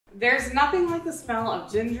There's nothing like the smell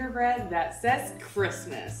of gingerbread that says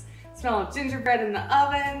Christmas. Smell of gingerbread in the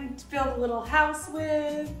oven to fill the little house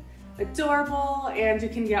with. Adorable, and you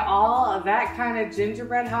can get all of that kind of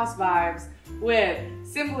gingerbread house vibes with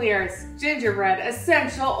Simply Earth's Gingerbread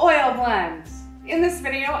Essential Oil Blend. In this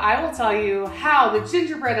video, I will tell you how the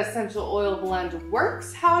Gingerbread Essential Oil Blend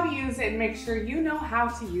works, how to use it, and make sure you know how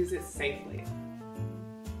to use it safely.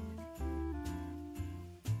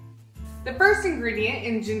 The first ingredient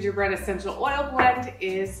in Gingerbread Essential Oil Blend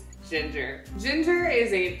is ginger. Ginger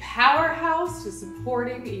is a powerhouse to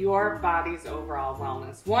supporting your body's overall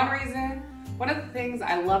wellness. One of the things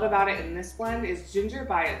I love about it in this blend is ginger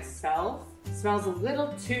by itself smells a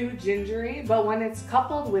little too gingery, but when it's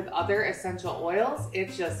coupled with other essential oils,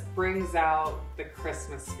 it just brings out the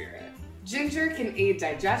Christmas spirit. Ginger can aid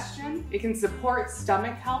digestion, it can support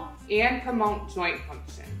stomach health, and promote joint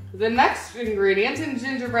function. The next ingredient in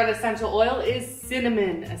gingerbread essential oil is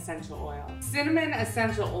cinnamon essential oil. Cinnamon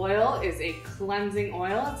essential oil is a cleansing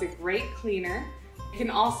oil. It's a great cleaner. It can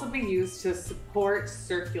also be used to support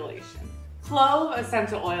circulation. Clove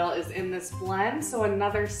essential oil is in this blend, so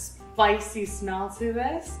another spicy smell to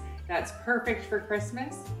this that's perfect for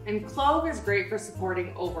Christmas. And clove is great for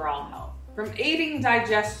supporting overall health. From aiding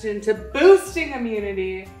digestion to boosting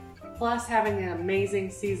immunity, plus having an amazing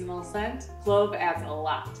seasonal scent, clove adds a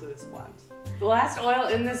lot to this blend. The last oil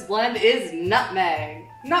in this blend is nutmeg.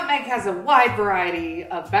 Nutmeg has a wide variety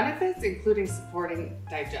of benefits, including supporting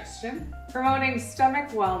digestion, promoting stomach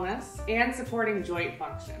wellness, and supporting joint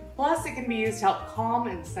function. Plus, it can be used to help calm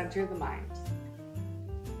and center the mind.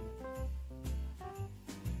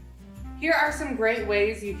 Here are some great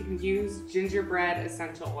ways you can use gingerbread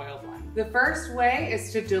essential oil blend. The first way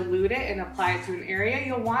is to dilute it and apply it to an area.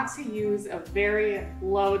 You'll want to use a very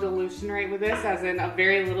low dilution rate with this, as in a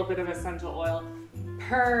very little bit of essential oil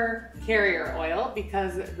per carrier oil,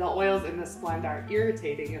 because the oils in this blend are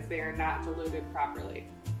irritating if they are not diluted properly.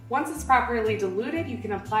 Once it's properly diluted, you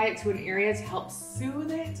can apply it to an area to help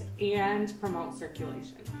soothe it and promote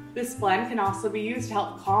circulation. This blend can also be used to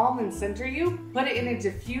help calm and center you. Put it in a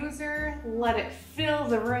diffuser, let it fill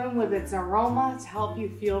the room with its aroma to help you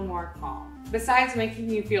feel more calm. Besides making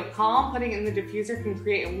you feel calm, putting it in the diffuser can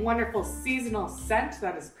create a wonderful seasonal scent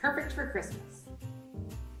that is perfect for Christmas.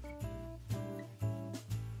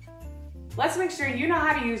 Let's make sure you know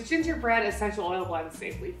how to use gingerbread essential oil blend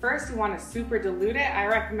safely. First, you want to super dilute it. I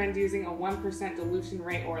recommend using a 1% dilution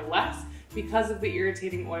rate or less because of the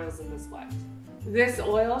irritating oils in this blend. This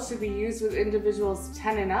oil should be used with individuals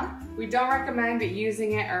 10 and up. We don't recommend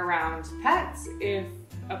using it around pets. If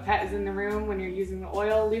a pet is in the room when you're using the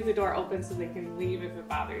oil, leave the door open so they can leave if it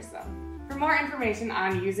bothers them. For more information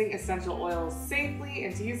on using essential oils safely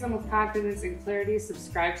and to use them with confidence and clarity,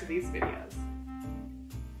 subscribe to these videos.